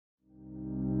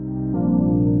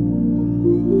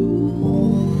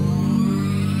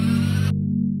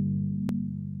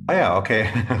Yeah,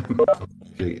 okay.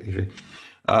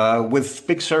 With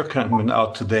Big Sur coming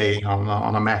out today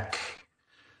on a Mac,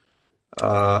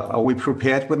 are we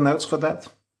prepared with notes for that?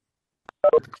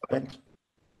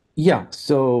 Yeah,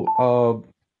 so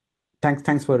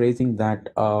thanks for raising that.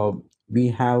 We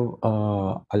have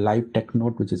a live tech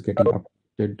note which is getting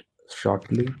updated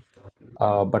shortly.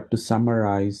 But to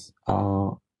summarize,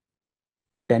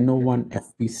 1001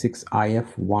 FP6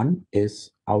 IF1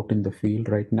 is out in the field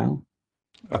right now.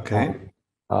 Okay.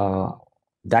 Uh,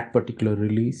 that particular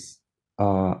release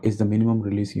is the minimum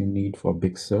release you need for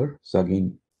Big Sur. So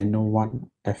again, 1001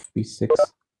 FP6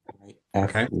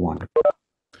 Okay. IF1.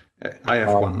 I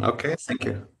have one. Okay, thank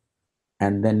you.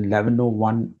 And then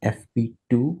 1101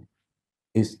 FP2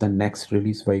 is the next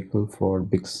release vehicle for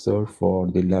Big Sur for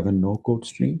the 11 no code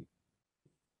stream.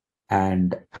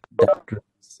 And that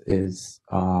release is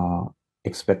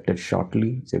expected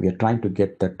shortly. So we are trying to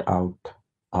get that out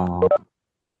uh,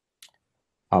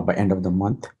 by end of the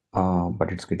month,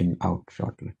 but it's getting out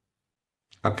shortly.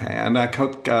 Okay, and I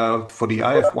could for the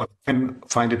IF1 can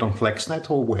find it on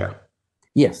FlexNet or where?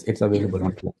 Yes, it's available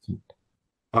on Flexnet.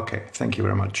 Okay, thank you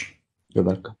very much. You're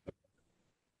welcome.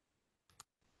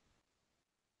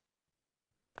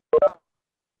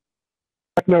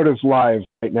 Tech Note is live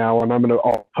right now, and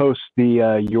I'll post the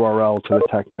URL to the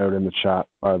Tech Note in the chat,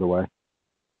 by the way.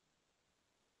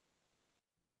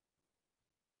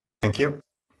 Thank you.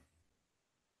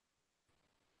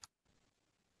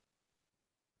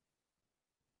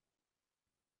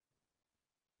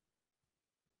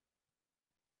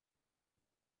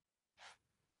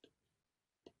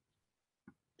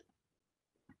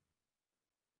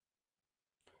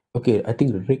 Okay, I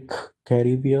think Rick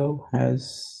Carivio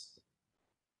has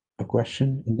a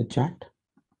question in the chat.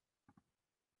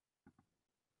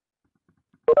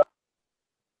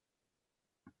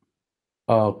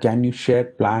 Can you share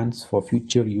plans for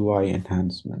future UI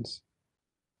enhancements?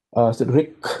 So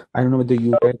Rick, I don't know whether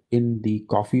you were in the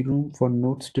coffee room for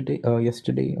notes today,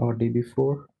 yesterday or day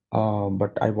before,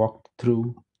 but I walked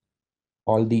through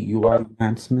all the UI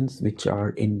enhancements which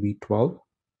are in V12.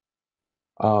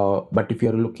 But if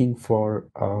you're looking for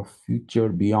a future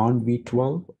beyond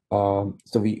V12,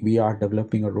 so we are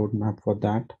developing a roadmap for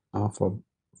that for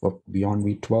beyond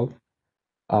V12.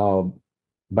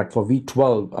 But for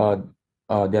V12,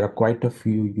 there are quite a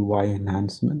few UI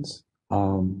enhancements.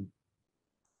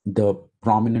 The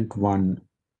prominent one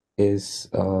is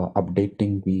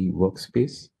updating the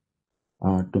workspace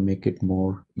to make it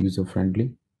more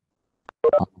user-friendly.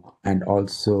 And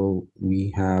also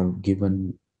we have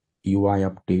given UI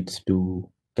updates to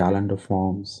calendar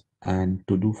forms and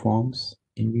to-do forms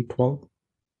in V12.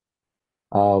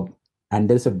 And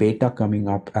there's a beta coming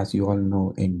up, as you all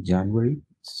know, in January.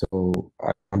 So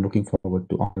I'm looking forward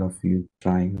to all of you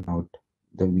trying out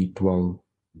the V12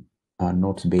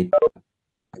 Notes beta,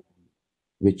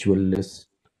 which will list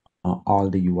all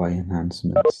the UI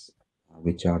enhancements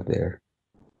which are there.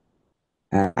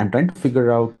 And I'm trying to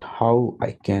figure out how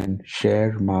I can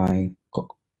share my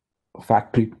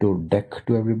factory tour deck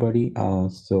to everybody.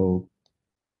 So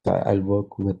I'll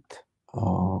work with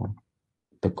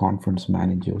the conference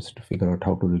managers to figure out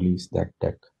how to release that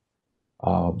deck.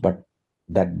 But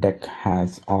that deck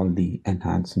has all the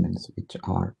enhancements which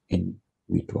are in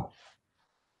V12.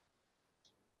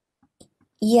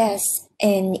 Yes,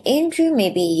 and Andrew,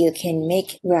 maybe you can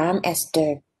make Ram as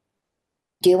the.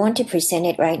 Do you want to present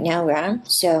it right now, Ram?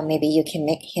 So maybe you can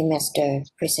make him as the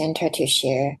presenter to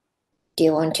share. Do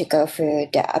you want to go through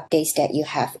the updates that you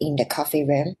have in the coffee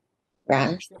room,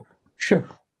 Ram? Sure.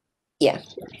 Yeah.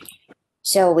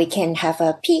 So we can have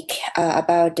a peek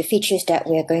about the features that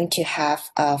we're going to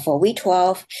have for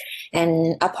V12.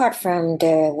 And apart from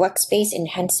the workspace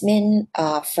enhancement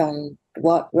from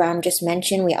what Ram just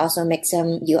mentioned, we also make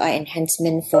some UI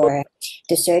enhancement for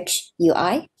the search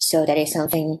UI. So that is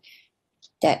something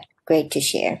that great to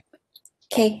share.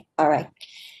 Okay, all right.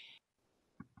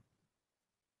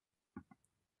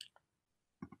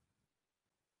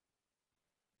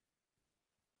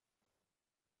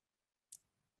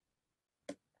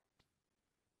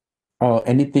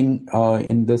 Anything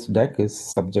in this deck is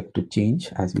subject to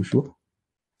change as usual.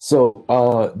 So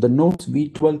the Notes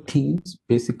V12 themes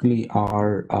basically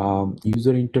are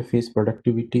user interface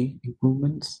productivity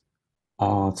improvements,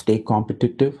 stay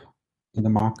competitive in the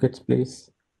marketplace,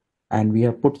 and we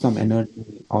have put some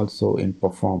energy also in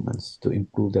performance to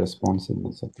improve the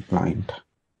responsiveness of the client.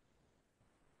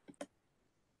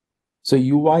 So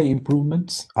UI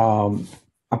improvements,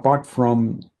 apart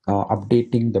from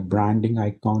updating the branding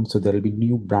icons, so there will be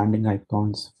new branding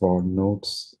icons for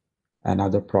Notes and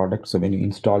other products. So when you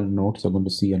install Notes, you're going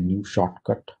to see a new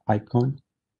shortcut icon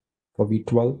for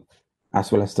V12.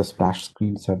 as well as the splash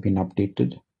screens have been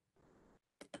updated.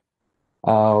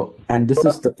 And this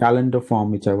is the calendar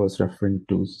form which I was referring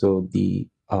to. So the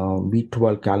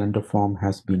V12 calendar form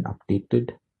has been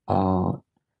updated.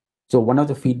 So one of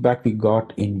the feedback we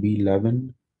got in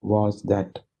V11 was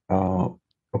that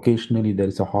occasionally there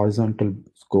is a horizontal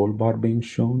scroll bar being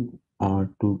shown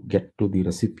to get to the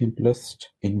recipient list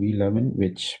in V11,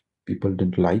 which people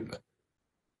didn't like.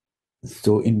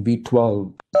 So in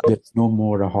V12, there's no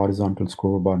more a horizontal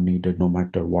scroll bar needed, no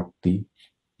matter what the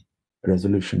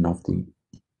resolution of the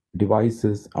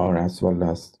devices are, as well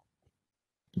as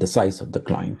the size of the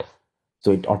client.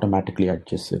 So it automatically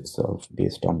adjusts itself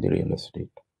based on the real estate.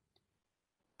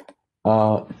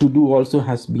 To Do also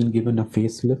has been given a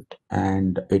facelift,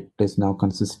 and it is now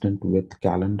consistent with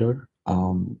calendar.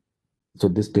 So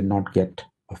this did not get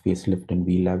a facelift in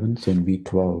V11. So in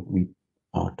V12,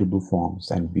 To Do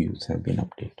forms and views have been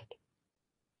updated.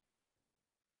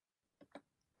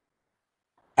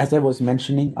 As I was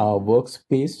mentioning,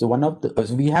 Workspace. So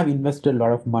we have invested a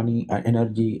lot of money,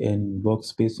 energy in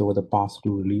Workspace over the past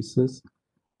 2 releases.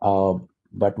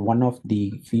 But one of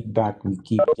the feedback we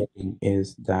keep getting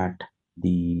is that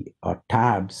the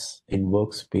tabs in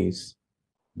Workspace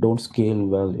don't scale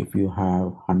well if you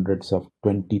have hundreds of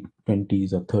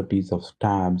 20s or 30s of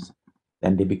tabs.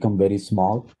 Then they become very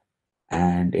small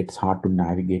and it's hard to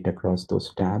navigate across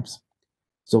those tabs.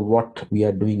 So what we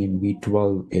are doing in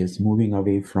V12 is moving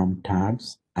away from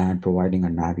tabs and providing a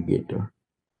navigator,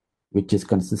 which is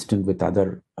consistent with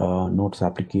other Notes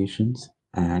applications,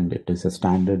 and it is a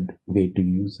standard way to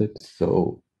use it,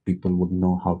 so people would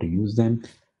know how to use them,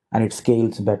 and it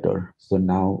scales better. So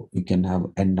now you can have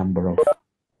a number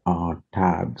of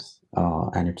tabs,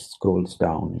 and it scrolls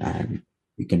down, and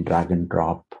you can drag and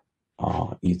drop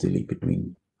easily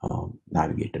between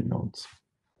navigated nodes.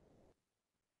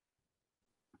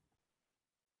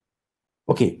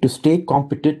 Okay, to stay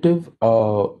competitive,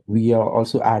 we are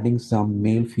also adding some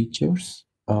mail features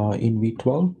in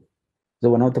V12. So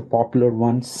one of the popular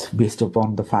ones, based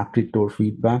upon the factory tour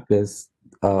feedback, is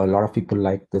a lot of people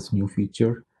like this new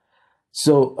feature.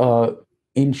 So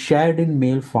in shared in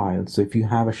mail files, so if you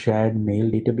have a shared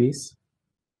mail database,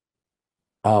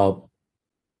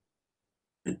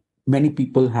 many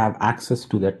people have access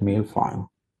to that mail file.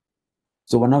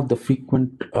 So one of the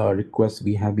frequent requests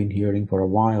we have been hearing for a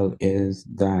while is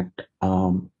that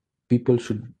people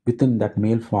should, within that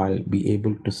mail file, be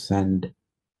able to send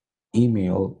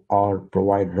email or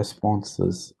provide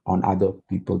responses on other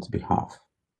people's behalf.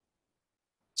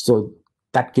 So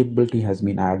that capability has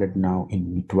been added now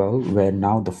in V12, where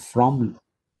now the from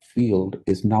field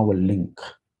is now a link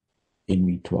in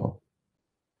V12.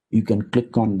 You can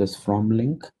click on this from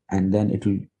link, and then it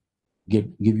will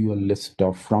give you a list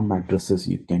of from addresses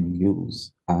you can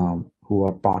use who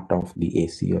are part of the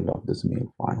ACL of this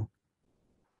mail file.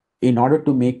 In order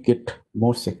to make it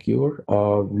more secure,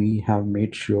 we have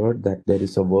made sure that there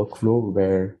is a workflow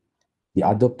where the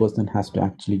other person has to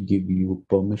actually give you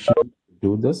permission to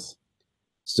do this.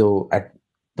 So at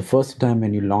the first time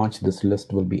when you launch, this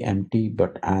list will be empty,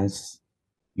 but as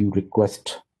you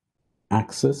request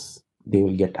access, they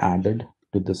will get added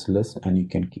to this list, and you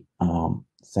can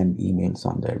send emails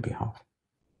on their behalf.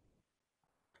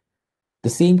 The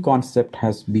same concept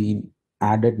has been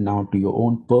added now to your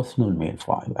own personal mail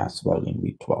file as well in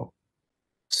V12.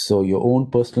 So your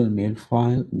own personal mail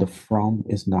file, the from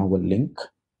is now a link,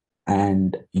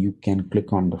 and you can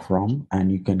click on the from,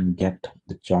 and you can get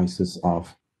the choices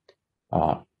of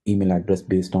email address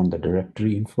based on the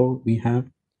directory info we have.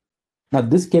 Now,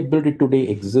 this capability today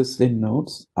exists in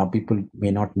Notes. People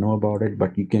may not know about it,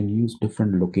 but you can use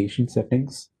different location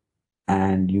settings,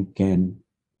 and you can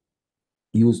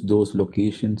use those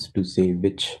locations to say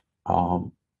which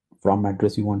from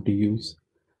address you want to use.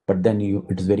 But then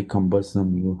it's very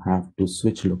cumbersome. You have to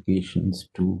switch locations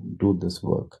to do this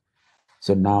work.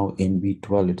 So now in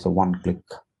V12, it's a one-click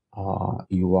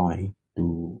UI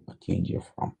to change your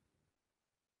from.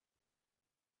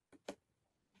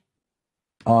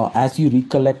 As you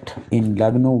recollect, in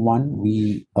 1101,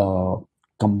 we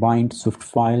combined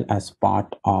SwiftFile as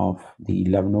part of the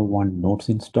 1101 Notes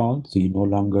install. So you no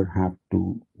longer have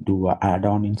to do an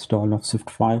add-on install of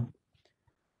SwiftFile,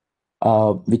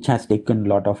 which has taken a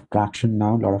lot of traction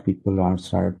now. A lot of people are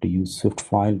started to use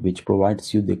SwiftFile, which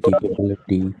provides you the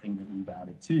capability. The thing that we've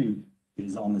added too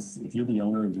is on this, if you're the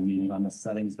owner of the meeting, on the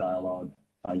settings dialog,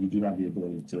 you do have the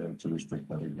ability to restrict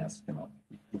whether guests can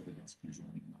usually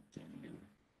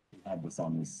add this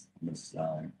on the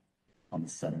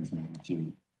settings menu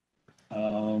too.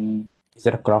 Is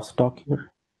there a crosstalk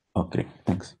here? Okay,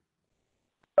 thanks.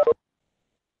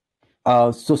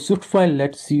 So SwiftFile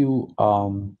lets you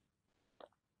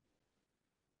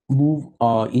move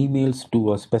emails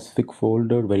to a specific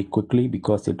folder very quickly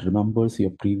because it remembers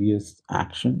your previous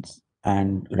actions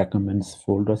and recommends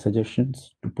folder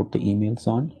suggestions to put the emails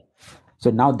on. So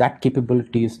now that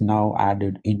capability is now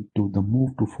added into the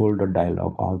move to folder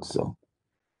dialog also.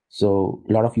 So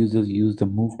a lot of users use the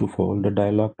move to folder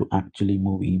dialog to actually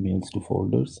move emails to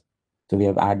folders. So we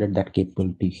have added that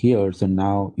capability here. So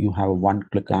now you have a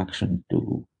one-click action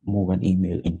to move an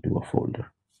email into a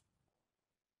folder.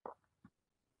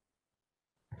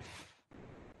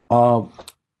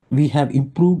 We have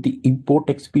improved the import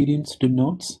experience to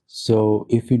Notes. So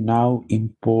if you now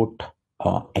import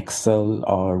Excel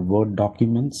or Word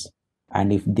documents,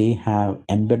 and if they have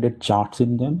embedded charts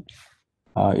in them,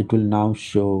 it will now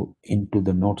show into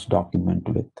the Notes document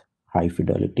with high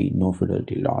fidelity, no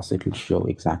fidelity loss. It will show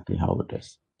exactly how it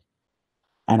is.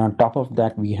 And on top of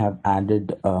that, we have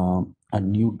added a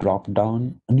new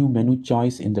new menu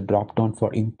choice in the drop down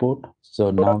for import. So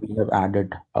now we have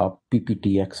added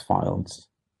PPTX files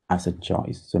as a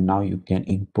choice. So now you can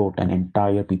import an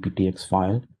entire PPTX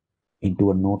file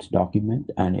into a Notes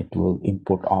document, and it will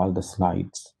import all the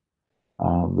slides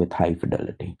with high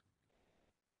fidelity.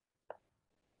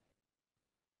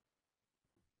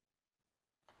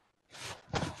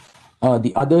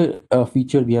 The other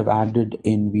feature we have added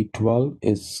in V12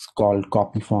 is called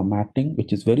copy formatting,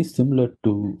 which is very similar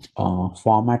to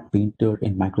Format Painter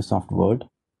in Microsoft Word.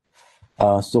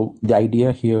 So the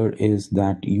idea here is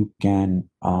that you can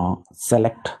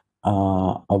select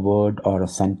a word or a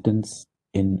sentence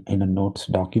in a notes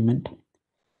document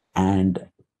and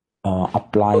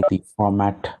apply the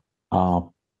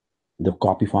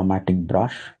copy formatting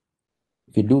brush.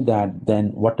 If you do that,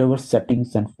 then whatever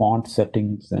settings and font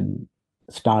settings and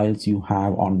styles you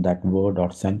have on that word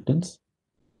or sentence,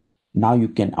 now you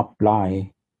can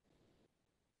apply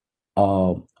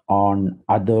on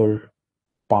other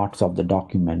parts of the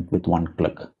document with one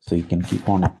click. So you can keep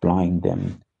on applying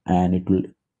them, and it will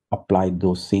apply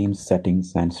those same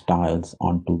settings and styles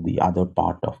onto the other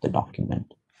part of the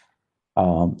document.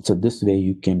 So this way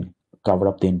you can cover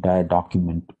up the entire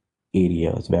document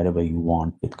areas wherever you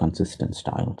want with consistent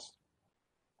styles.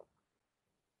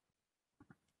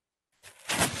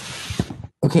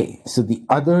 Okay, so the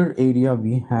other area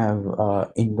we have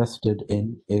invested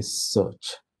in is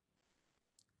search.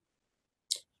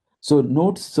 So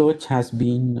Notes search has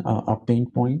been a pain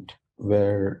point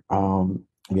where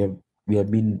we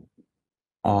have been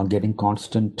getting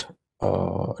constant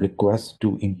requests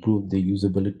to improve the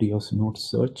usability of Notes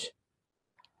search,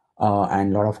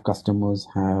 and a lot of customers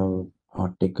have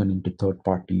taken into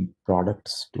third-party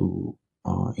products to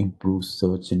improve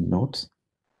search in Notes.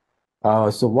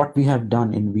 So what we have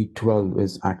done in V12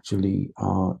 is actually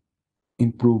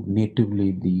improve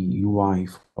natively the UI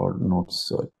for Notes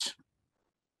search.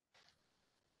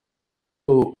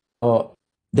 So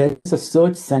there is a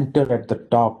search center at the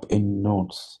top in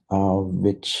Notes,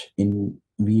 which in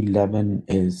V11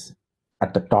 is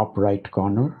at the top right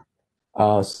corner.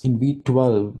 In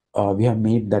V12, we have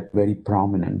made that very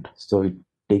prominent. So it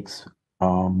takes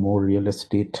more real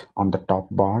estate on the top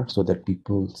bar so that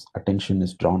people's attention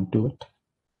is drawn to it.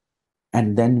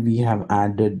 And then we have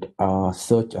added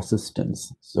search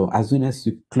assistance. So as soon as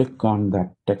you click on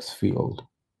that text field,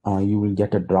 you will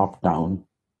get a drop down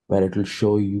where it will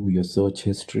show you your search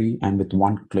history. And with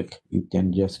one click, you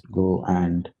can just go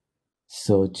and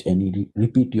search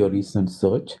repeat your recent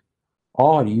search.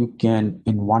 Or you can,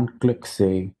 in one click,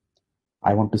 say,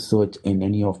 I want to search in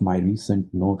any of my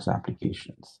recent Notes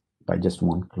applications. By just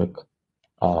one click,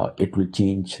 it will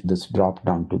change this drop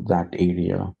down to that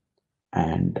area,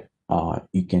 and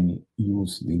you can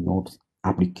use the Notes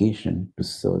application to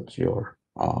search your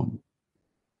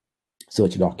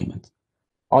search documents.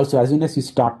 Also, as soon as you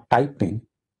start typing,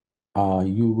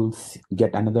 you will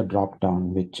get another drop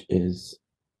down, which is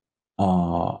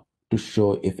to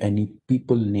show if any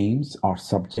people names or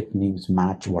subject names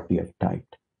match what you have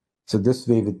typed. So this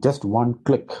way, with just one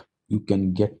click, you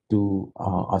can get to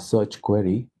a search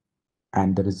query,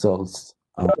 and the results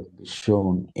will be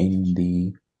shown in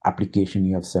the application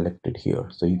you have selected here.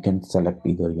 So you can select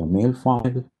either your mail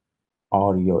file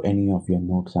or any of your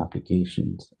Notes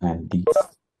applications, and these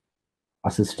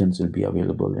assistants will be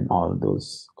available in all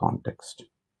those contexts.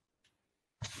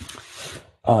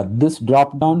 This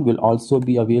drop-down will also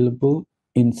be available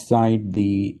inside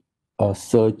the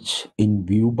search in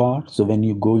view bar. So when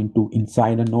you go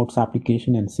inside a Notes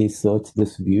application and say search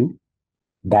this view,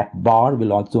 that bar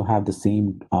will also have the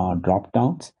same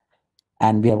drop-downs.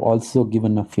 And we have also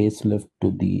given a facelift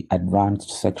to the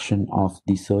advanced section of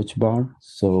the search bar,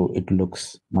 so it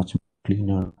looks much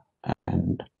cleaner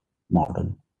and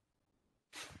modern.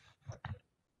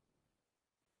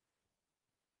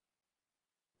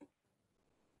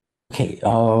 Okay,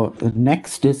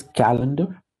 next is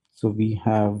calendar. So we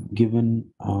have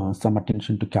given some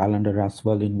attention to calendar as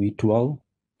well in V12.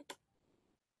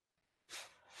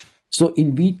 So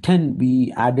in V10,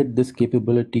 we added this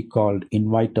capability called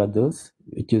invite others,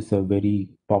 which is a very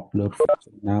popular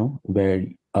feature now, where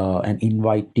an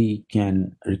invitee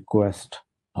can request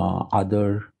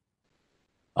other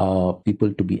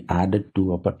people to be added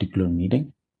to a particular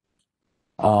meeting.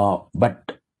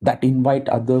 But that invite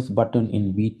others button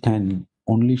in V10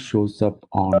 only shows up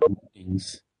on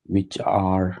meetings which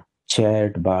are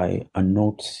chaired by a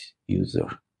notes user.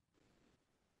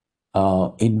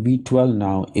 In V12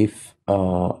 now, if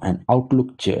an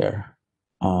Outlook chair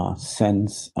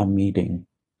sends a meeting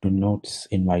to notes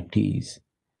invitees,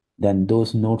 then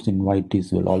those notes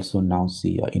invitees will also now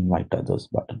see a invite others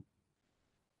button.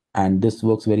 And this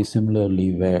works very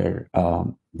similarly where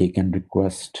they can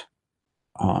request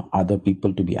other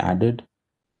people to be added,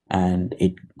 and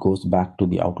it goes back to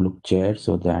the Outlook chair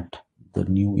so that the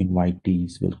new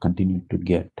invitees will continue to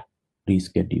get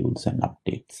reschedules and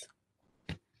updates.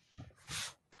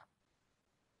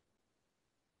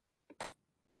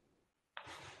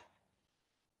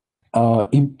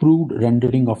 Improved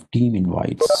rendering of team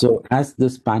invites. So as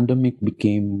this pandemic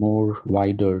became more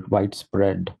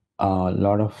widespread, a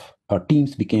lot of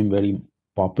teams became very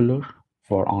popular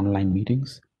for online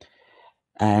meetings.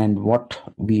 And what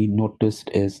we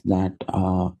noticed is that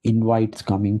invites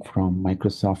coming from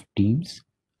Microsoft Teams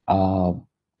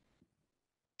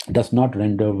does not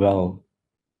render well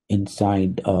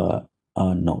inside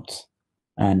Notes,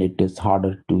 and it is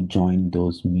harder to join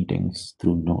those meetings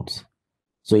through Notes.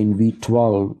 So in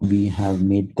V12, we have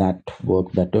made that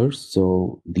work better.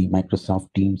 So the Microsoft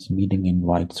Teams meeting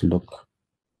invites look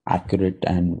accurate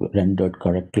and rendered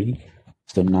correctly.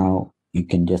 So now you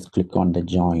can just click on the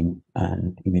join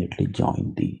and immediately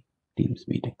join the Teams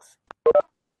meetings.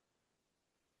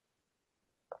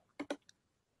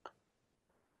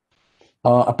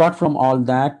 Apart from all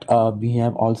that, we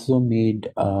have also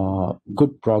made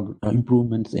good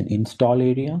improvements in install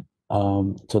area.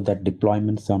 So that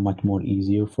deployments are much more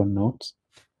easier for Notes.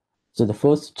 So the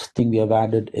first thing we have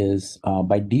added is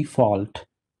by default,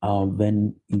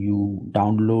 when you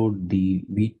download the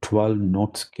V12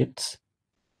 Notes kits,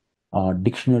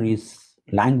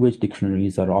 language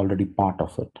dictionaries are already part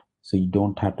of it. So you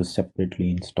don't have to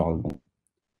separately install them.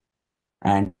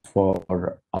 And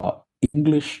for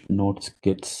English Notes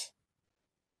kits,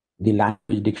 the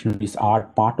language dictionaries are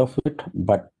part of it,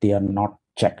 but they are not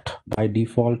checked by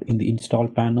default in the install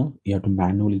panel. You have to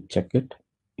manually check it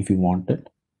if you want it,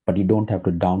 but you don't have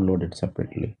to download it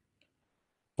separately.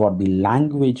 For the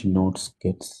language notes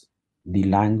kits, the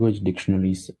language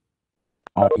dictionaries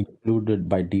are included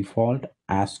by default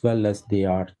as well as they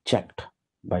are checked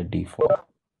by default.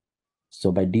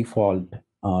 So by default,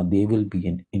 they will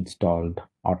be installed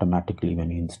automatically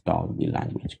when you install the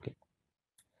language kit.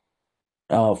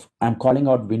 I'm calling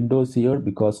out Windows here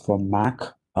because for Mac,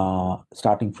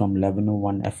 starting from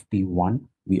 1101 FP1,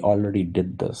 we already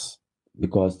did this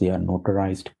because they are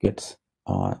notarized kits.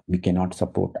 We cannot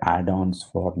support add-ons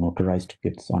for notarized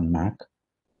kits on Mac.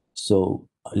 So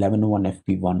 1101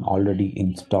 FP1 already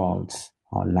installs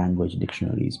language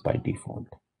dictionaries by default.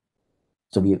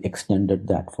 So we have extended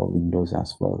that for Windows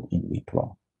as well in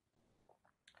V12.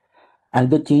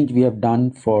 Another change we have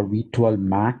done for V12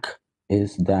 Mac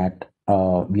is that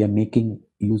we are making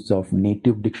use of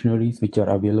native dictionaries which are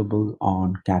available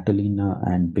on Catalina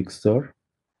and Big Sur.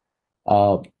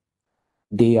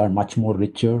 They are much more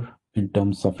richer in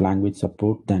terms of language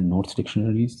support than Notes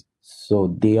dictionaries.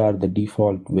 So they are the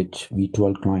default which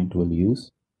V12 client will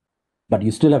use. But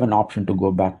you still have an option to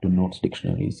go back to Notes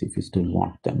dictionaries if you still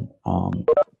want them.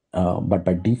 But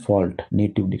by default,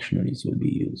 native dictionaries will be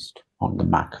used on the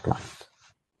Mac client.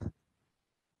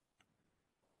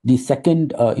 The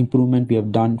second improvement we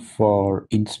have done for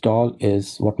install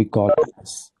is what we call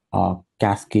as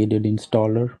cascaded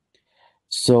installer.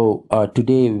 So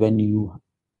today, when you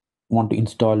want to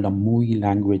install a MUI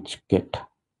language kit,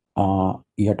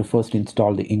 you have to first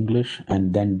install the English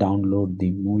and then download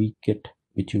the MUI kit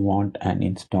which you want and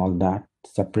install that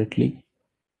separately.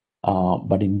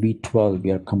 But in V12,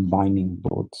 we are combining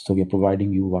both. So we are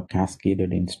providing you a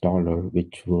cascaded installer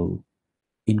which will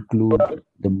include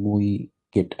the MUI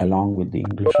kit along with the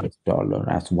English installer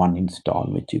as one install,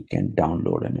 which you can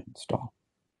download and install.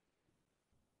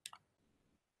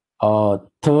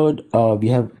 Third, we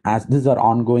have, as this is our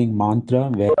ongoing mantra,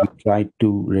 where we try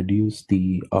to reduce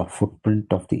the footprint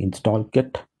of the install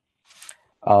kit.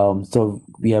 So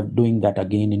we are doing that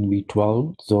again in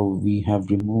V12. So we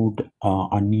have removed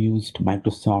unused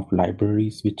Microsoft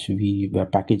libraries, which we were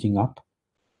packaging up.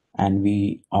 And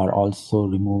we are also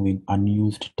removing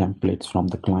unused templates from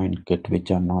the client kit, which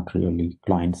are not really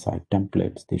client-side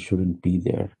templates. They shouldn't be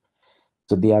there.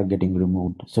 So they are getting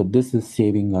removed. So this is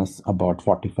saving us about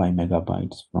 45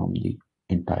 megabytes from the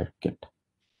entire kit.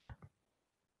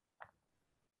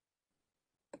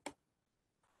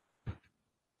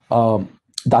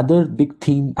 The other big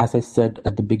theme, as I said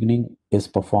at the beginning, is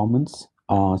performance.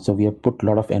 So we have put a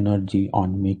lot of energy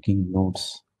on making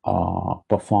nodes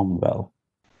perform well.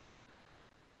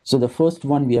 So the first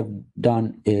one we have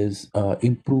done is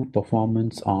improve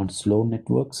performance on slow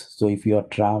networks. So if you are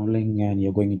traveling and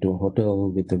you're going into a hotel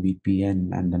with a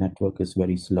VPN and the network is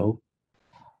very slow,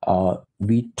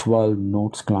 V12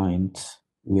 Nodes clients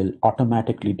will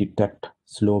automatically detect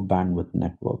slow bandwidth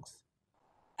networks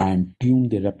and tune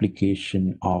the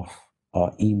replication of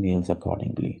emails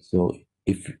accordingly. So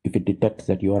if it detects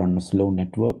that you are on a slow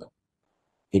network,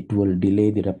 it will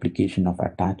delay the replication of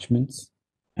attachments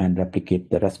and replicate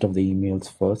the rest of the emails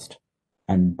first,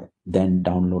 and then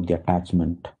download the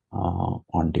attachment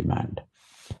on demand.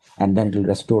 And then it will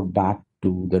restore back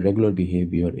to the regular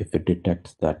behavior if it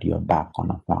detects that you're back on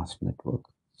a fast network.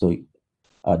 So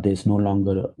there's no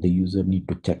longer the user need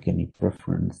to check any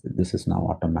preference. This is now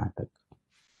automatic.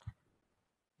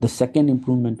 The second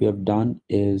improvement we have done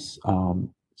is,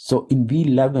 so in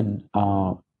V11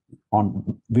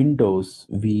 on Windows,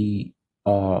 we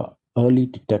early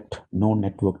detect no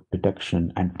network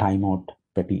detection and timeout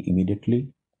pretty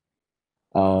immediately.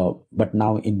 But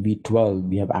now in V12,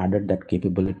 we have added that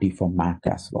capability for Mac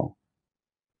as well.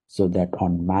 So that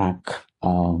on Mac,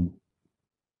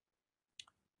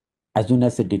 as soon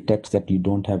as it detects that you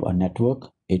don't have a network,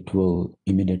 it will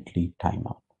immediately time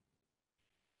out.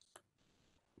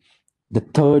 The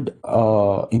third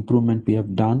improvement we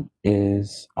have done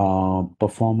is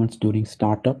performance during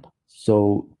startup.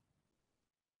 So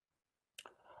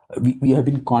we have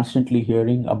been constantly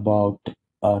hearing about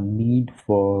a need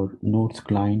for Nodes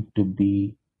client to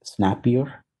be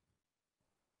snappier.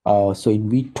 So in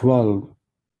V12,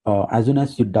 as soon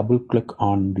as you double click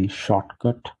on the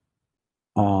shortcut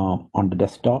on the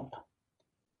desktop,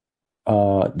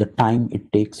 the time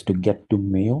it takes to get to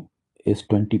mail is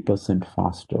 20%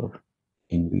 faster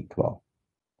in V12.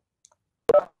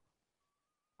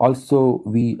 Also,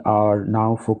 we are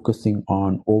now focusing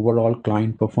on overall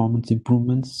client performance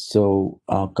improvements. So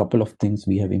a couple of things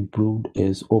we have improved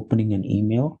is opening an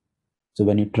email. So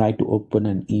when you try to open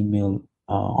an email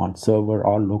on server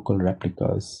or local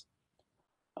replicas,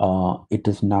 it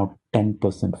is now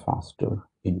 10% faster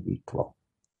in V12.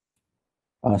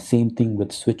 Same thing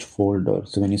with switch folder.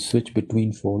 So when you switch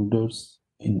between folders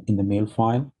in the mail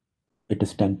file, it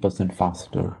is 10%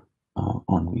 faster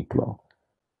on V12.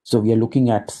 So we are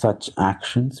looking at such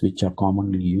actions which are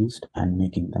commonly used and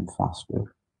making them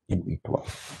faster in V12.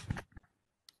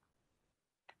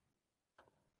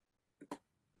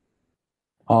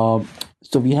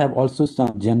 So we have also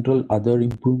some general other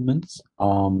improvements.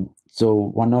 So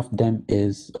one of them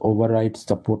is override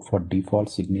support for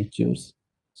default signatures.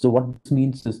 So what this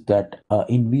means is that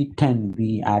in V10,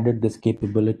 we added this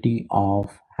capability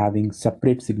of having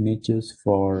separate signatures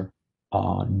for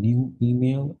new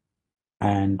email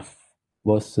and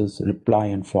versus reply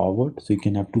and forward. So you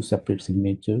can have two separate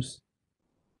signatures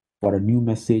for a new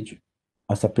message,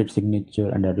 a separate signature,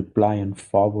 and a reply and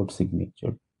forward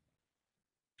signature.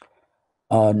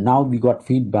 Now we got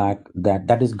feedback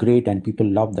that is great and people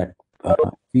love that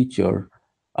feature,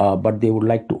 but they would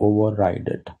like to override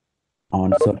it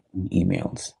on certain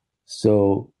emails.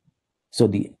 So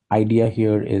the idea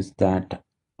here is that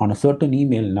on a certain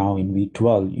email now in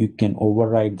V12, you can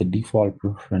override the default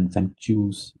preference and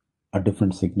choose a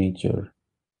different signature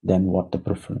than what the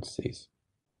preference says.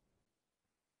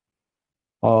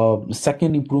 The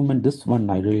second improvement, this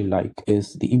one I really like,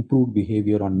 is the improved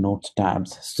behavior on notes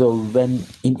tabs. So when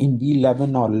in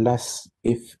V11 or less,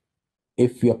 if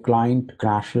your client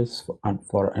crashes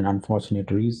for an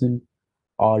unfortunate reason,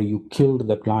 or you killed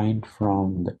the client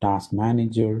from the task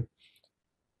manager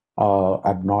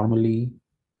abnormally,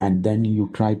 and then you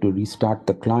try to restart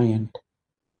the client,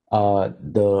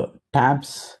 the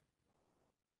tabs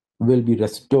will be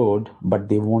restored, but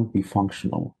they won't be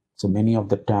functional. So many of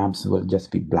the tabs will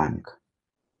just be blank.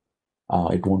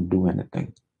 It won't do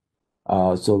anything.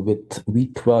 So with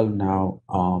V12 now,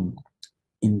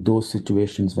 in those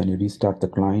situations when you restart the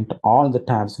client, all the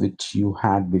tabs which you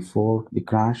had before the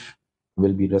crash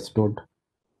will be restored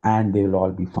and they will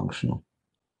all be functional.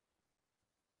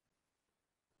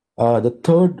 The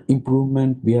third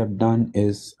improvement we have done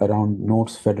is around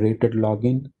Nodes federated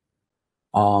login.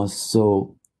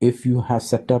 So if you have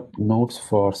set up Nodes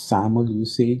for SAML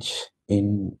usage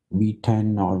in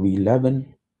V10 or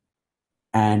V11,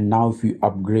 And now if you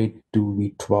upgrade to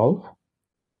V12,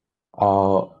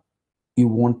 you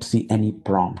won't see any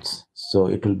prompts. So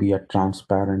it will be a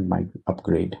transparent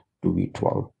upgrade to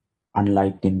V12.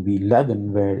 Unlike in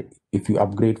V11, where if you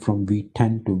upgrade from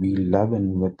V10 to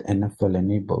V11 with NFL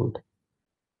enabled,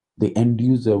 the end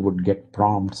user would get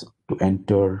prompts to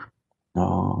enter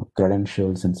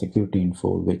credentials and security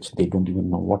info, which they don't even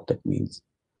know what that means.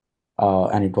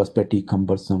 And it was pretty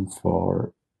cumbersome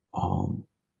for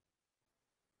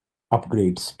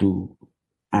upgrades to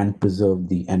and preserve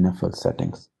the NFL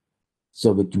settings.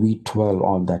 So with V12,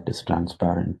 all that is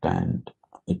transparent and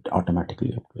it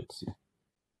automatically upgrades you.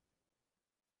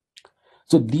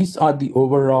 So these are the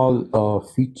overall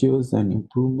features and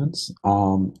improvements.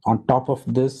 On top of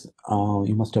this,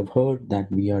 you must have heard that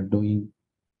we are doing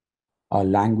a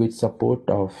language support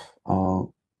of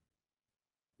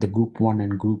the Group 1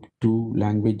 and Group 2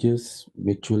 languages,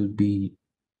 which will be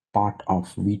part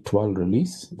of V12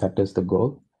 release. That is the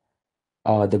goal.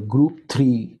 The Group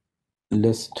 3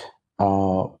 list,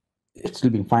 it's still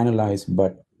being finalized,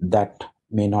 but that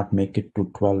may not make it to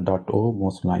 12.0,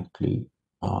 most likely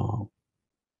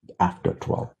after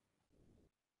 12.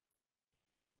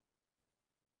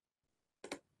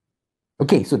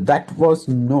 Okay, so that was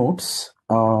notes.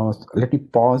 Let me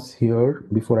pause here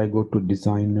before I go to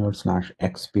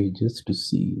designer/X pages to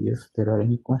see if there are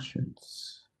any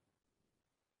questions.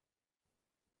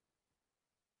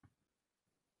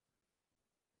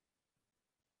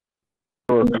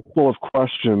 There were a couple of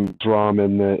questions, Ram,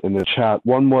 in the chat.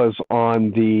 One was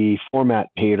on the format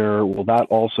painter. Will that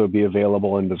also be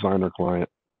available in Designer Client?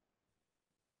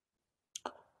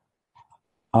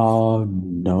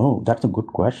 No, that's a good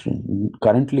question.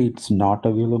 Currently, it's not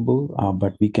available,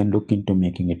 but we can look into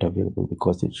making it available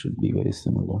because it should be very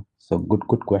similar. So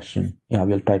good question. Yeah,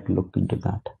 we'll try to look into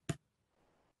that.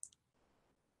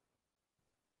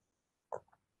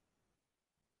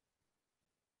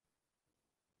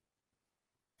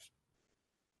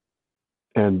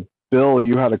 And Bill,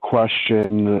 you had a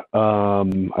question.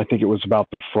 I think it was about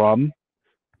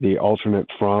the alternate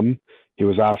from. He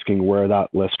was asking where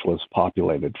that list was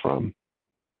populated from.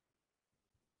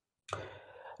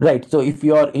 Right. So if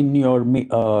you are in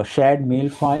your shared mail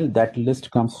file, that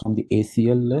list comes from the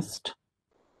ACL list.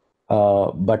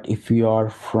 But if you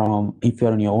are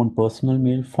in your own personal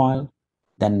mail file,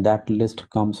 then that list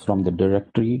comes from the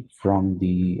directory, from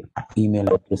the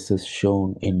email addresses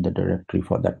shown in the directory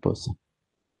for that person.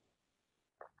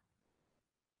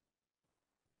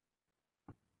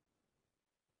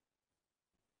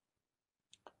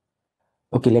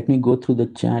 Okay, let me go through the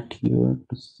chat here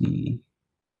to see.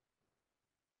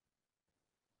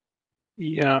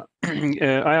 Yeah,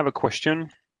 I have a question.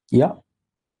 Yeah.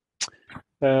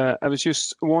 I was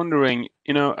just wondering,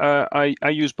 I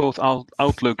use both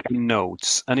Outlook and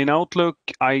Notes, and in Outlook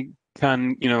I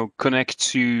can, connect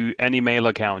to any mail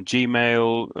account,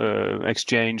 Gmail,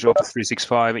 Exchange, Office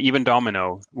 365, even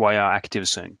Domino via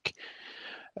ActiveSync.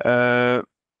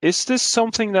 Is this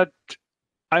something that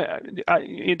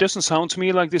it doesn't sound to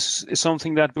me like this is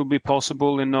something that will be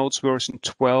possible in Notes version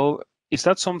 12. Is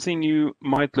that something you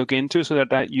might look into so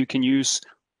that you can use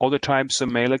other types of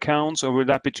mail accounts, or would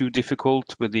that be too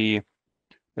difficult with the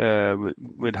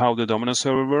with how the Domino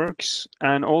server works?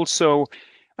 And also,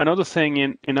 another thing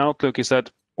in Outlook is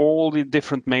that all the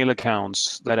different mail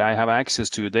accounts that I have access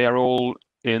to, they are all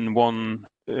in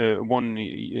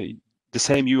the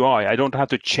same UI. I don't have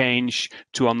to change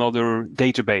to another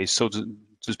database, so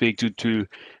to speak, to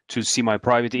see my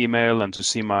private email and to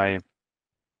see my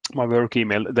work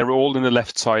email. They're all in the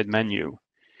left side menu.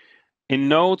 In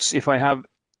Notes, if I have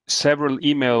several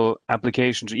email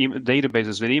applications,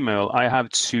 databases with email, I have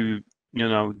to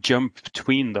jump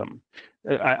between them.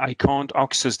 I can't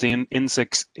access the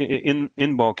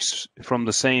inbox from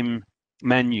the same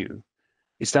menu.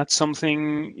 Is that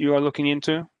something you are looking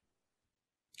into?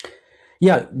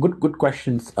 Yeah, good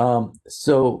questions.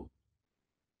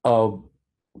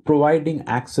 Providing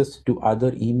access to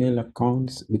other email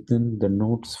accounts within the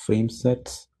Notes frame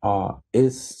sets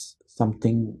is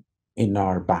something in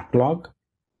our backlog,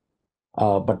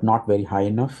 but not very high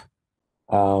enough.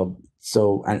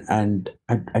 And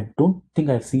I don't think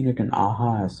I've seen it in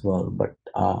AHA as well, but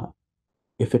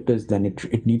if it is, then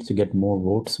it needs to get more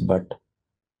votes. But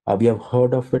we have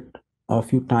heard of it a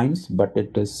few times, but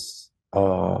it is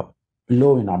low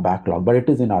in our backlog, but it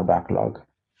is in our backlog.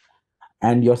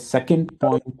 And your second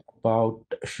point about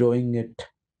showing it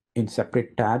in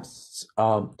separate tabs.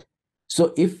 So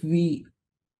if the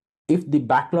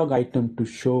backlog item to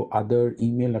show other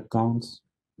email accounts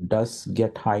does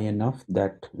get high enough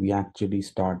that we actually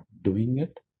start doing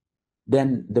it,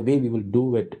 then the way we will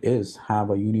do it is have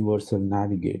a universal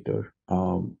navigator,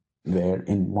 where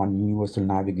in one universal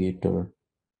navigator,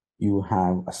 you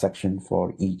have a section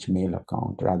for each mail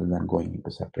account rather than going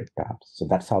into separate tabs. So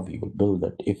that's how we will build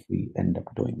it if we end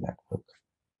up doing that work.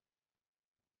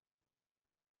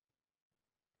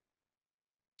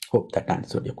 Hope that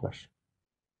answered your question.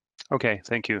 Okay,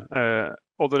 thank you.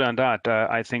 Other than that,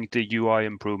 I think the UI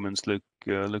improvements look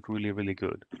really, really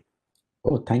good.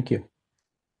 Oh, thank you.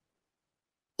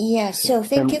 Yeah, so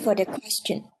thank you for the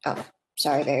question. Oh,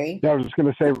 sorry, Barry. Yeah, I was just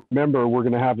going to say, remember, we're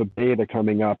going to have a beta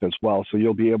coming up as well. So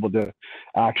you'll be able to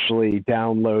actually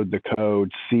download the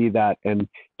code, see that, and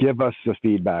give us the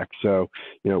feedback. So,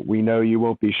 we know you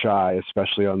won't be shy,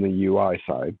 especially on the UI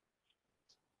side.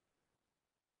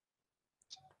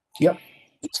 Yep.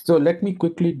 So let me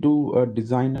quickly do a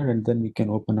designer and then we can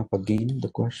open up again the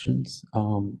questions.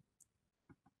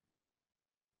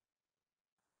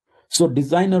 So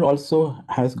designer also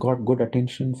has got good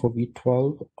attention for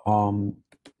V12.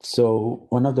 So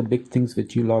one of the big things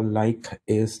which you'll all like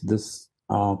is this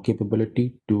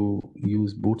capability to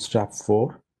use Bootstrap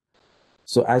 4.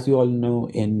 So as you all know,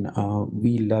 in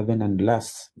V11 and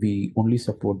less, we only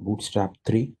support Bootstrap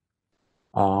 3.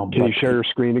 Can you share your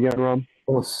screen again, Ram?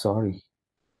 Oh, sorry.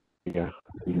 Yeah.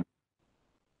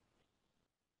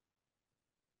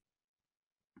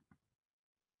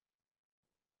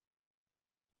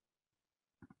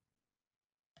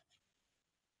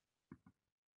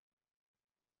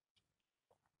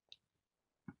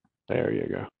 There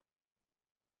you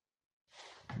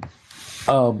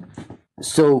go.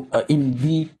 So in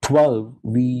V12,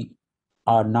 we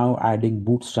are now adding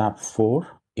Bootstrap 4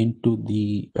 into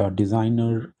the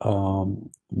designer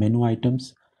menu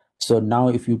items. So now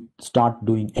if you start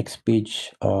doing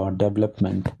Xpage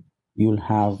development, you'll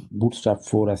have Bootstrap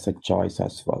 4 as a choice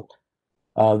as well.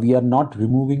 We are not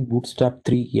removing Bootstrap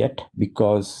 3 yet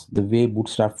because the way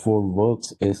Bootstrap 4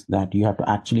 works is that you have to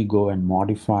actually go and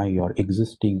modify your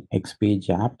existing Xpage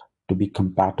app to be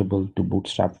compatible to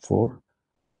Bootstrap 4.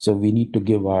 So we need to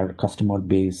give our customer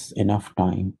base enough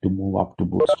time to move up to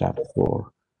Bootstrap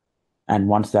 4. And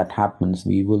once that happens,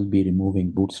 we will be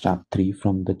removing Bootstrap 3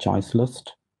 from the choice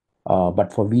list.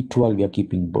 But for V12, we are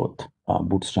keeping both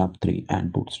Bootstrap 3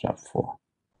 and Bootstrap 4.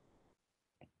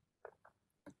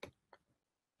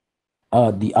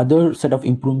 The other set of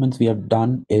improvements we have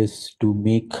done is to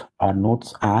make our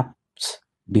Notes apps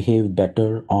behave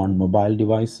better on mobile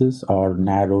devices or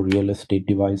narrow real estate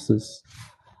devices.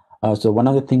 So one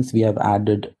of the things we have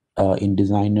added in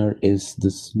Designer is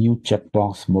this new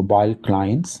checkbox mobile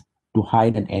clients to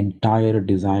hide an entire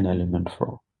design element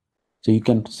for. So you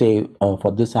can say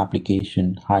for this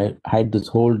application, hide this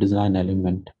whole design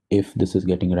element if this is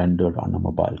getting rendered on a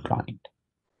mobile client.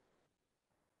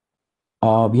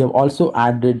 We have also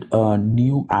added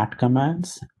new add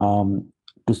commands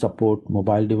to support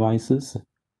mobile devices.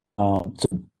 So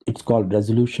it's called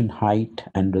resolution height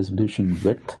and resolution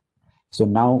width. So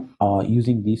now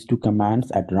using these two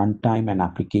commands at runtime, an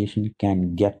application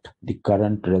can get the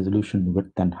current resolution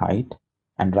width and height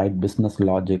and write business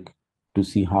logic to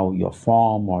see how your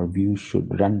form or view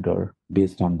should render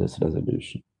based on this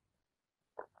resolution.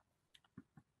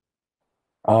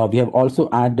 We have also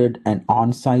added an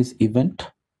on-size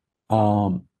event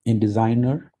in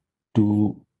Designer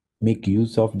to make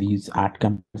use of these add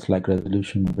commands like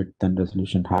resolution width and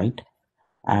resolution height.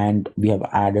 And we have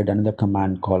added another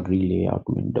command called relayout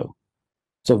window.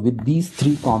 So with these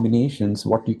three combinations,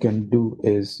 what you can do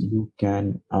is you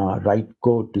can write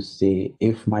code to say,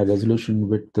 if my resolution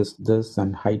width is this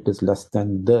and height is less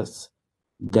than this,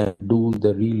 then do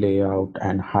the relayout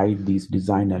and hide these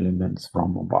design elements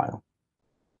from mobile.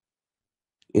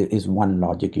 It is one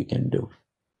logic you can do.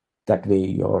 That way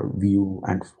your view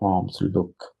and forms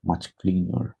look much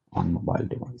cleaner on mobile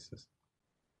devices.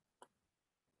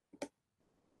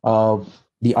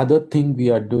 The other thing we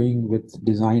are doing with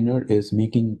Designer is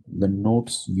making the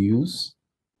notes views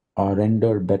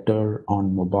render better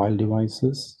on mobile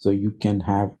devices. So you can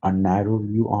have a narrow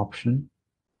view option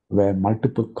where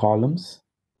multiple columns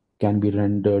can be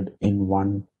rendered in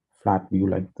one flat view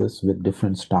like this with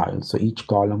different styles. So each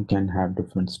column can have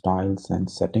different styles and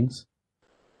settings.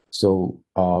 So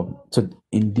so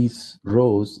in these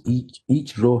rows,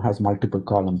 each row has multiple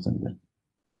columns in them.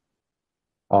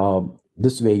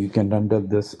 This way you can render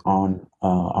this on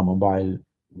a mobile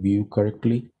view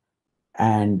correctly.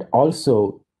 And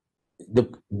also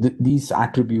these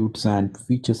attributes and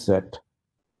feature set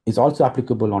is also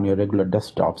applicable on your regular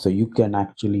desktop. So you can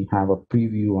actually have a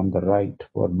preview on the right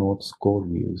for Notes core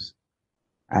views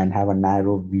and have a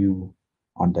narrow view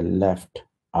on the left.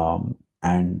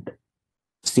 And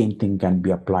same thing can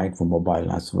be applied for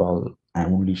mobile as well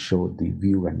and only show the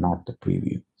view and not the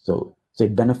preview. So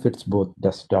it benefits both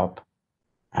desktop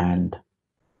and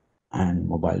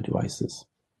mobile devices.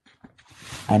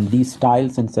 And these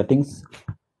styles and settings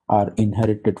are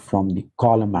inherited from the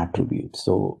column attribute.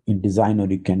 So in Designer,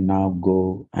 you can now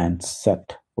go and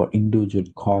set for individual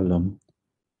column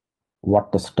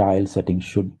what the style setting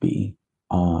should be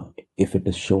if it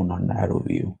is shown on arrow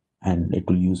view, and it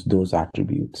will use those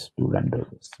attributes to render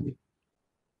this view.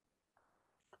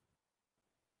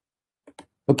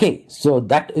 Okay, so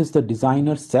that is the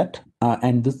Designer set,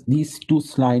 and these two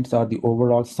slides are the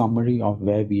overall summary of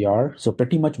where we are. So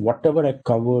pretty much whatever I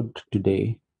covered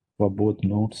today for both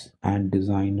Notes and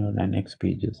Designer and X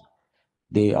Pages,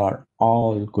 they are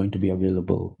all going to be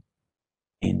available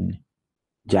in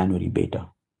January beta,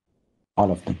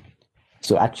 all of them.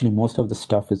 So actually most of the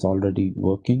stuff is already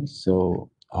working. So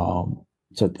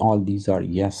so all these are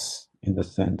yes, in the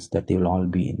sense that they will all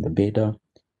be in the beta.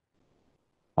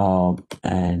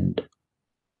 And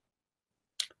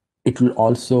it will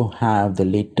also have the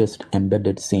latest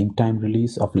embedded same time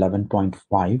release of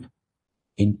 11.5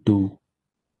 into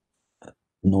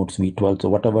Notes V12. So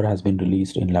whatever has been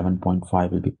released in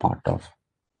 11.5 will be part of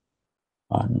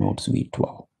Notes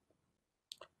V12.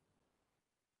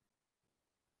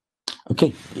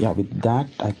 Okay, yeah, with that,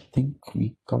 I think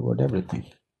we covered everything.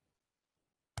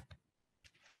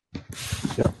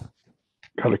 Yeah.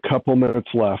 Got a couple minutes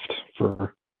left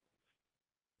for.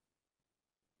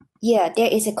 Yeah,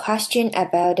 there is a question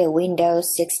about the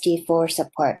Windows 64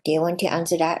 support. Do you want to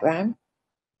answer that, Ram?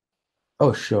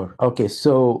 Oh, sure. Okay,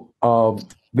 so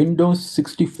Windows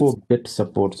 64-bit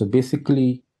support. So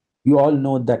basically, you all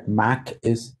know that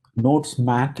Notes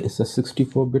Mac is a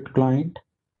 64-bit client,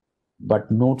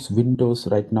 but Notes Windows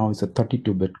right now is a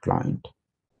 32-bit client.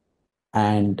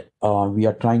 And we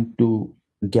are trying to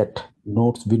get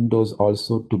Notes Windows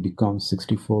also to become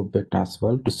 64-bit as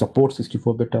well, to support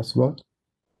 64-bit as well.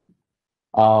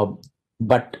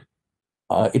 But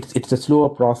it's a slower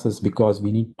process because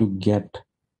we need to get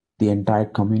the entire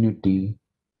community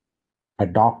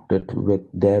adopted with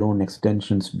their own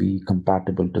extensions be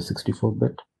compatible to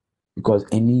 64-bit, because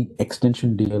any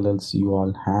extension DLLs you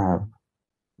all have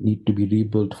need to be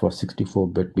rebuilt for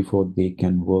 64-bit before they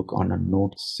can work on a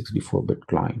Notes 64-bit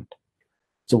client.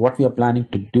 So what we are planning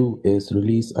to do is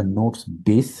release a Notes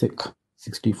basic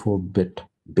 64-bit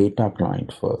beta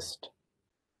client first,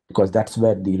 because that's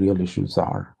where the real issues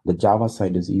are. The Java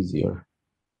side is easier.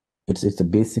 It's a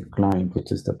basic client,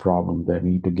 which is the problem, where we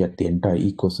need to get the entire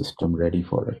ecosystem ready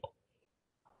for it.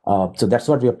 So that's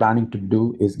what we are planning to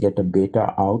do, is get a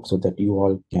beta out so that you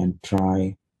all can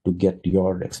try to get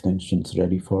your extensions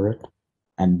ready for it.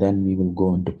 And then we will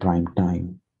go into prime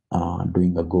time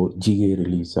doing a GA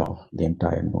release of the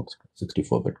entire Notes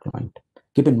 64-bit client.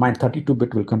 Keep in mind,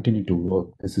 32-bit will continue to work.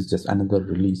 This is just another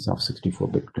release of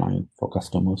 64-bit client for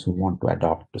customers who want to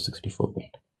adopt to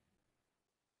 64-bit.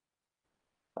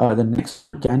 The next,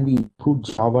 can we improve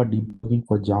Java debugging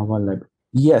for Java library?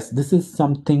 Yes, this is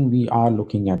something we are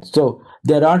looking at. So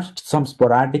there are some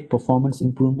sporadic performance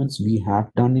improvements we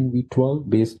have done in V12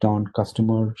 based on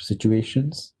customer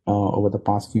situations over the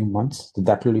past few months. So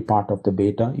that will be part of the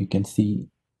beta.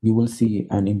 You will see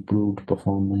an improved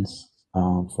performance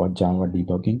for Java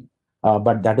debugging.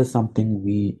 But that is something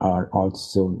we are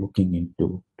also looking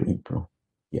into to improve.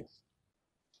 Yes.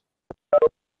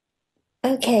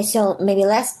 Okay, so maybe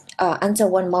let's answer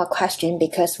one more question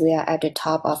because we are at the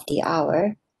top of the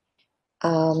hour.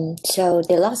 So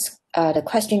the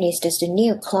question is, does the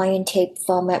new client tape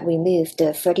format remove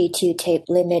the 32 tape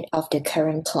limit of the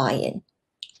current client?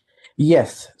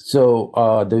 Yes. So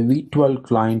the V12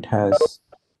 client has,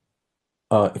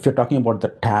 if you're talking about the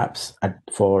tabs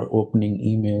for opening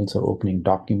emails or opening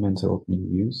documents or opening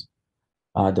views,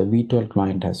 the V12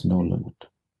 client has no limit.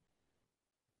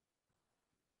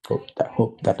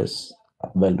 Hope that is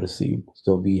well received.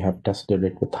 So we have tested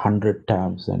it with 100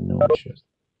 tabs and no issues.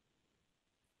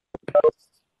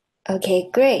 Okay,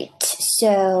 great.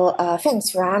 So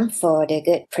thanks, Ram, for the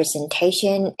good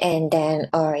presentation. And then,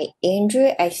 all right,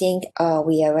 Andrew, I think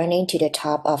we are running to the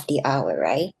top of the hour,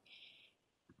 right?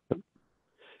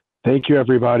 Thank you,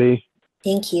 everybody.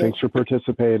 Thank you. Thanks for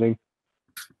participating.